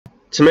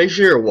To make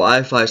sure your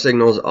Wi-Fi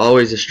signal is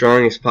always as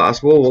strong as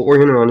possible, what we're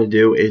going to want to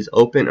do is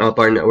open up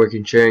our Network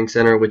and Sharing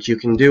Center, which you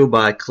can do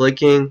by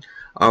clicking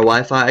our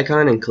Wi-Fi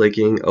icon and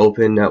clicking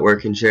Open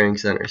Network and Sharing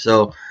Center.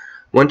 So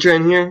once you're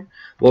in here,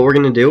 what we're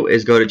going to do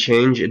is go to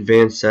Change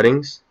Advanced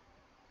Settings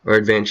or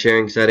Advanced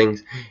Sharing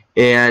Settings,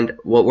 and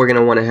what we're going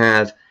to want to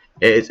have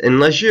is,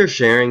 unless you're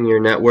sharing your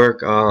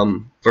network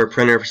for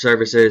printer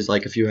services,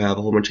 like if you have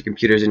a whole bunch of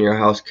computers in your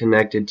house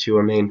connected to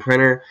a main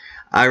printer,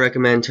 I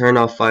recommend turn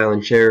off file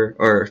and share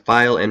or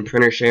file and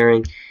printer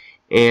sharing.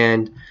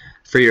 And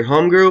for your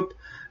home group,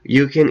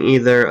 you can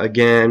either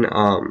again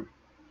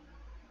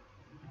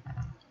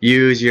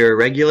use your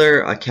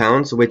regular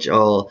accounts, which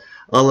will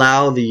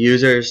allow the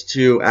users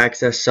to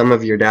access some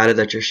of your data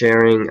that you're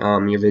sharing,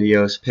 your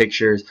videos,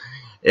 pictures,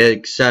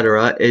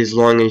 etc., as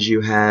long as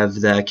you have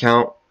the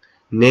account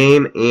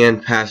name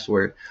and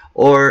password.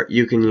 Or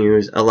you can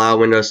use allow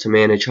Windows to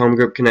manage home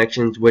group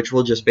connections, which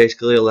will just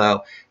basically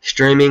allow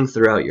streaming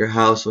throughout your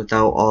house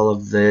without all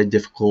of the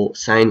difficult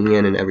signing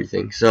in and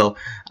everything. So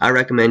I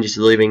recommend just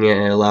leaving it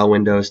and allow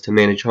Windows to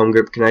manage home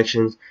group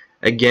connections.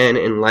 Again,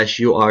 unless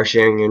you are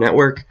sharing your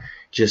network,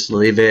 just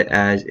leave it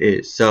as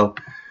is. So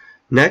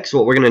next,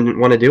 what we're going to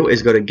want to do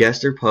is go to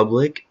Guest or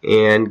Public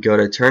and go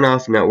to Turn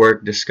Off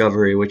Network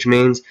Discovery, which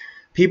means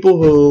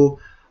people who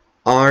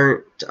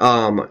aren't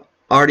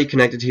already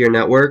connected to your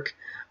network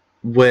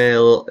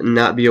will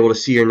not be able to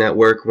see your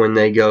network when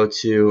they go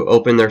to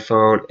open their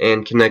phone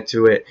and connect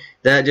to it.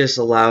 That just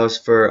allows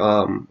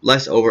for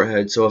less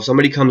overhead. So if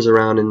somebody comes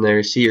around and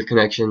they see your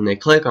connection, they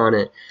click on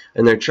it,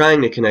 and they're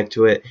trying to connect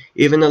to it,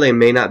 even though they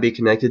may not be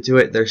connected to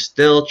it, they're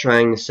still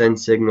trying to send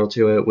signal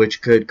to it,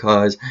 which could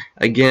cause,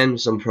 again,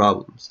 some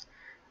problems.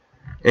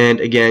 And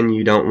again,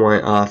 you don't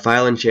want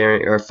file and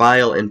sharing or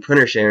file and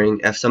printer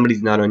sharing. If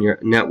somebody's not on your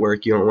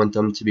network, you don't want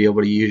them to be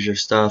able to use your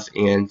stuff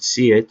and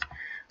see it.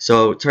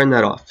 So turn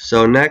that off.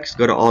 So next,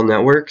 go to All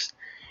Networks,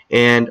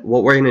 and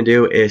what we're going to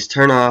do is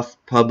turn off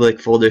public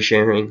folder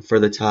sharing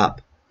for the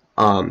top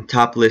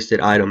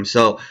listed items.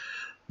 So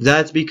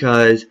that's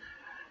because,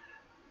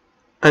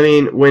 I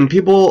mean, when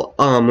people,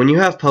 when you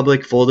have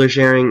public folder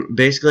sharing,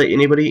 basically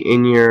anybody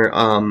in your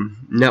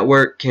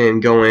network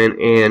can go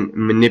in and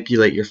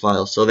manipulate your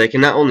files. So they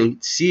can not only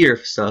see your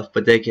stuff,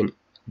 but they can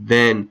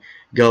then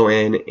go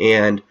in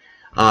and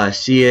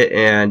see it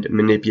and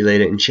manipulate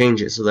it and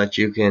change it so that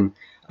you can,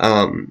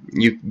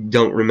 you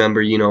don't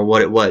remember,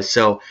 what it was.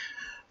 So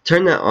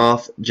turn that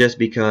off just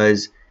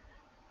because.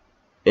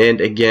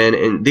 And again,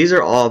 and these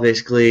are all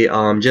basically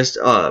just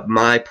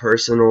my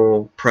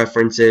personal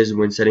preferences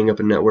when setting up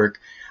a network.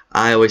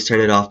 I always turn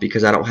it off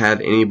because I don't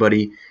have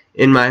anybody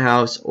in my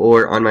house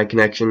or on my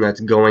connection that's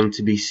going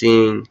to be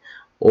seeing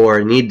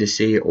or need to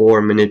see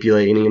or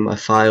manipulate any of my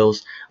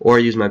files or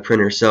use my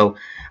printer. So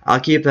I'll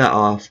keep that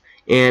off.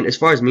 And as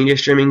far as media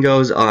streaming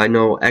goes, I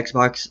know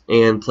Xbox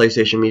and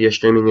PlayStation media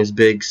streaming is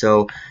big,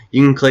 so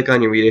you can click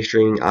on your media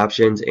streaming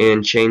options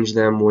and change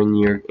them when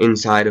you're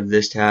inside of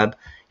this tab.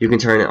 You can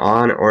turn it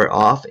on or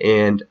off,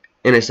 and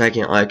in a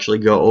second I'll actually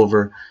go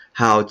over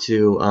how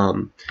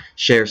to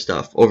share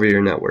stuff over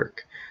your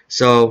network.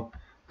 So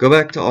go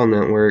back to All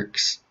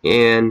Networks,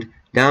 and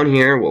down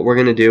here what we're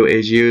going to do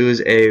is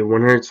use a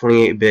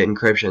 128-bit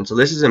encryption. So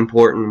this is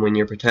important when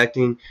you're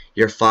protecting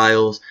your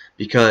files,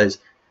 because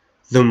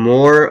the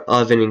more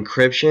of an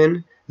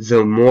encryption,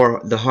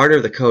 the harder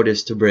the code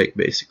is to break,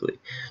 basically.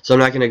 So I'm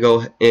not going to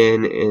go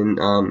in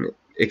and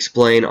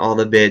explain all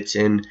the bits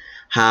and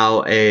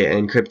how a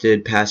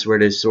encrypted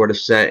password is sort of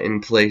set in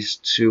place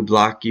to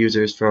block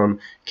users from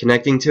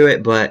connecting to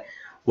it, but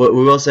what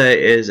we will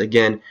say is,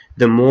 again,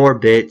 the more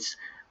bits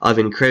of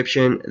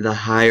encryption, the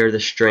higher the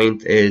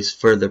strength is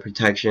for the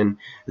protection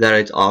that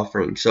it's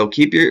offering. So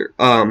keep your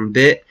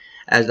bit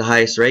as the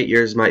highest rate.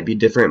 Yours might be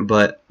different,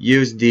 but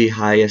use the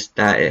highest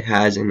that it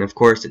has, and of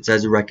course it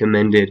says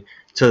recommended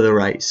to the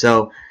right.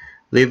 So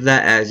leave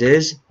that as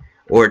is,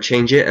 or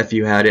change it if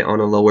you had it on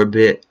a lower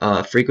bit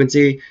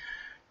frequency.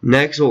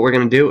 Next, what we're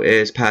going to do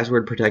is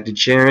password protected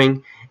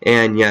sharing,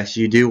 and yes,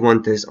 you do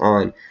want this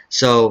on.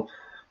 So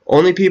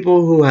only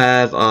people who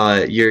have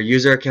your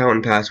user account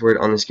and password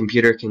on this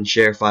computer can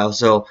share files.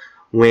 So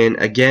when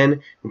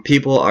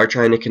people are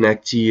trying to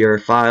connect to your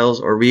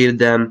files or read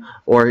them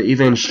or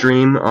even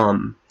stream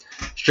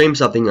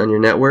something on your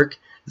network,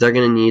 they're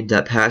going to need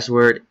that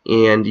password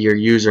and your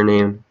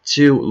username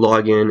to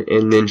log in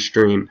and then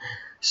stream.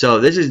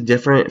 So this is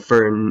different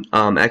for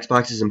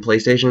Xboxes and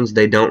PlayStations.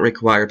 They don't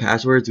require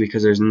passwords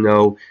because there's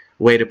no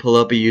way to pull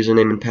up a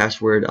username and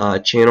password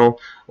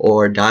channel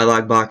or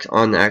dialog box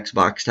on the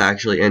Xbox to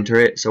actually enter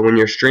it. So when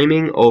you're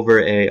streaming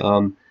over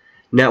a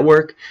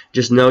network,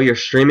 just know you're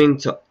streaming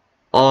to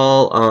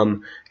all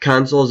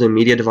consoles and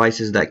media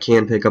devices that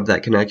can pick up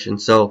that connection.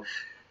 So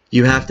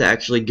you have to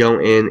actually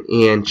go in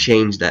and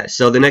change that.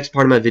 So the next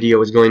part of my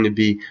video is going to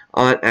be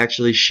on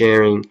actually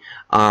sharing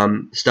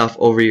stuff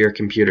over your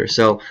computer.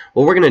 So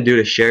what we're going to do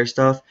to share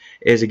stuff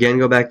is, again,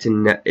 go back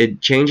to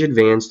change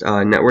advanced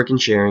network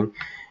and sharing,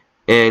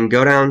 and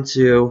go down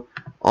to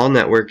All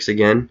Networks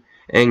again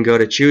and go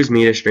to choose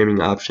media streaming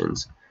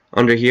options.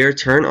 Under here,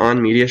 turn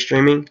on media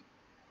streaming,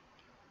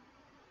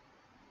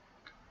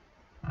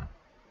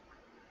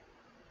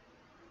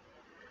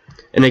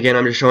 And again,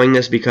 I'm just showing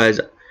this because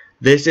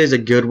this is a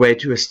good way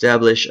to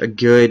establish a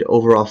good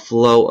overall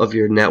flow of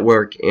your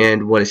network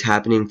and what is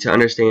happening, to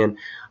understand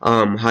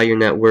how your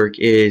network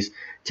is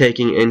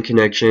taking in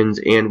connections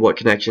and what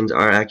connections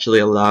are actually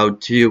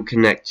allowed to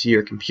connect to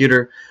your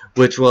computer,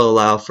 which will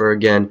allow for,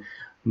 again,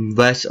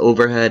 less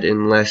overhead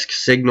and less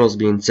signals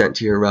being sent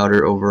to your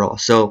router overall.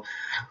 So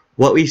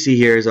what we see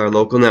here is our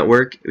local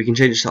network. We can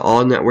change it to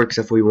all networks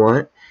if we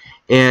want,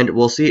 and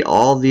we'll see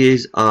all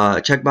these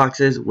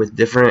checkboxes with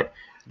different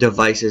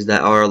devices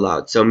that are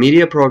allowed. So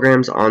media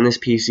programs on this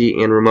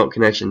PC and remote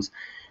connections.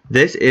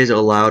 This is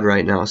allowed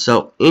right now.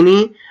 So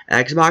any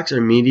Xbox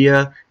or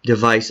media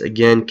device,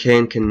 again,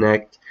 can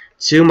connect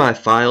to my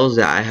files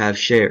that I have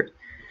shared.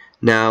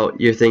 Now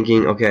you're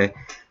thinking, okay,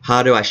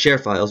 how do I share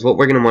files? What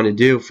we're going to want to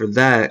do for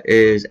that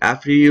is,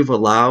 after you've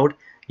allowed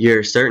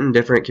your certain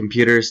different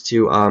computers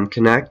to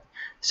connect,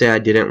 say I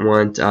didn't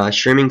want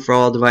streaming for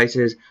all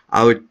devices,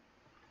 I would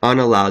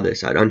unallow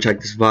this. I'd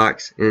uncheck this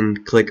box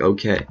and click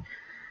OK.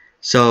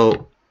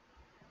 So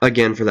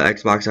again, for the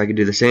Xbox I could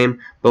do the same,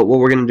 but what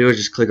we're going to do is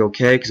just click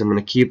OK, because I'm going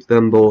to keep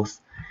them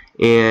both,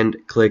 and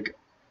click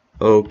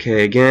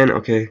OK again.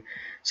 Okay,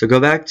 so go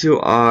back to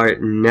our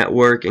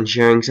network and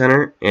sharing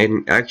center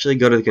and actually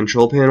go to the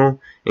control panel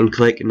and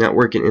click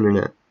network and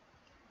internet.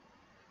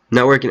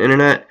 Network and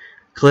internet,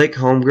 click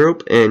home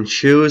group and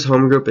choose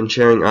home group and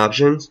sharing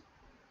options.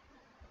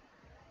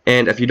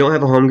 And if you don't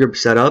have a home group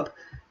set up,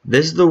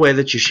 this is the way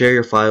that you share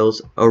your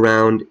files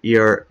around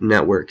your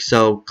network.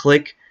 So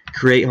click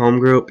create home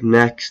group,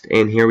 next,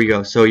 and here we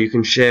go. So you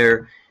can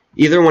share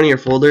either one of your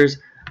folders.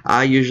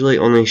 I usually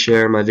only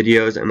share my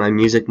videos and my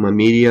music, my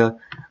media,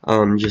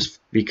 just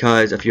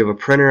because if you have a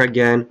printer,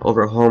 again,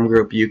 over a home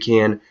group, you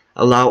can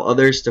allow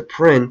others to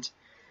print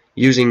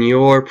using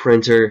your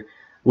printer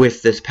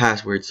with this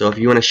password. So if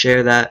you want to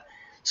share that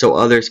so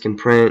others can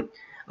print,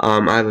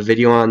 I have a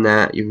video on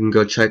that. You can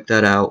go check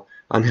that out,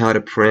 on how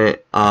to print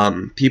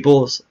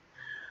people's,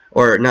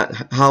 or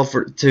not, how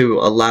to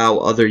allow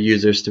other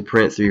users to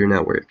print through your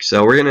network.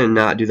 So we're going to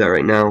not do that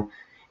right now,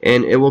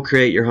 and it will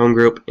create your home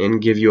group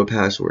and give you a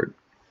password.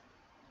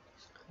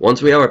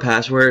 Once we have our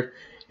password,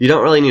 you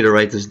don't really need to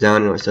write this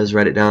down. It says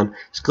write it down.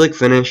 Just click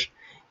finish,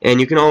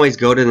 and you can always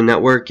go to the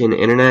network and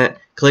internet,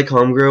 click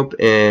home group,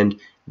 and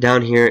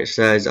down here it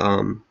says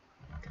where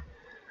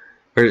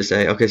does it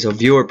say? Okay, so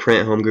view or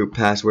print home group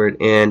password,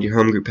 and your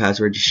home group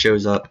password just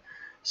shows up.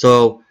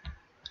 So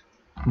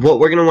what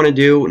we're going to want to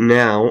do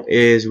now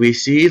is, we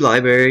see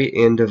library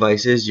and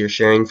devices you're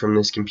sharing from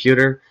this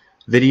computer.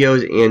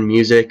 Videos and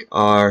music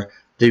are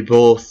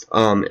both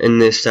in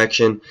this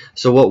section.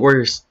 So what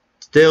we're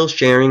still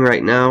sharing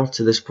right now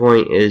to this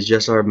point is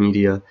just our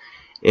media.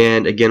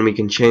 And again, we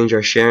can change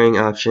our sharing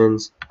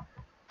options,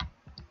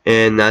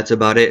 and that's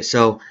about it.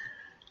 So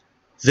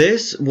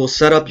this will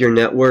set up your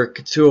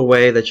network to a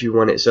way that you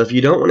want it. So if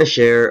you don't want to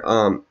share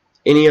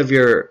any of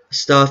your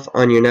stuff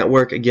on your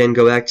network, again,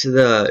 go back to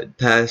the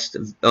past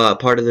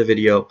part of the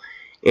video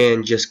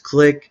and just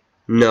click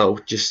no.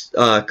 Just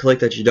click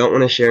that you don't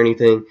want to share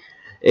anything.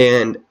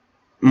 And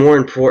more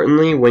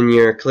importantly, when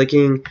you're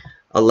clicking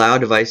allow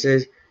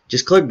devices,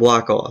 just click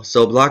block all.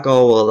 So block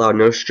all will allow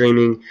no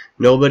streaming,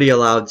 nobody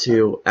allowed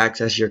to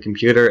access your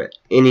computer at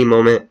any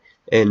moment,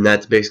 and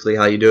that's basically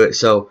how you do it.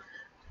 So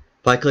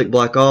if I click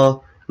block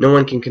all, no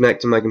one can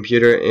connect to my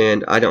computer,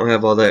 and I don't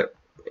have all that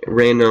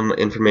random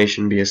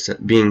information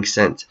being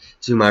sent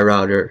to my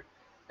router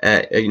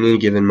at any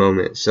given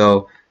moment.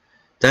 So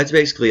that's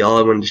basically all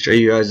I wanted to show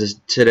you guys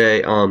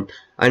today.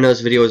 I know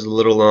this video was a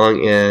little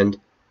long and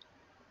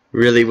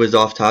really was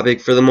off topic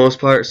for the most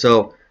part,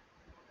 so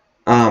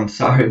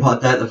sorry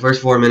about that. The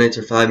first 4 minutes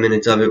or 5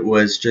 minutes of it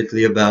was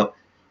strictly about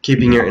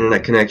keeping your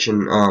internet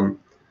connection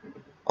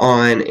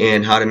on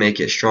and how to make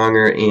it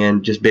stronger,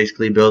 and just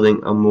basically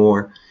building a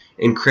more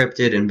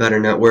encrypted and better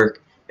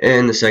network.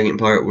 And the second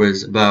part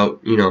was about,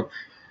 you know,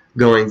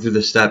 going through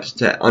the steps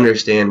to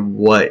understand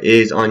what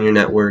is on your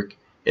network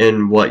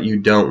and what you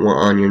don't want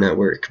on your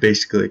network,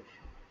 basically.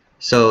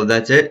 So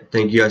that's it.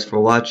 Thank you guys for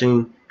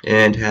watching,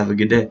 and have a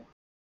good day.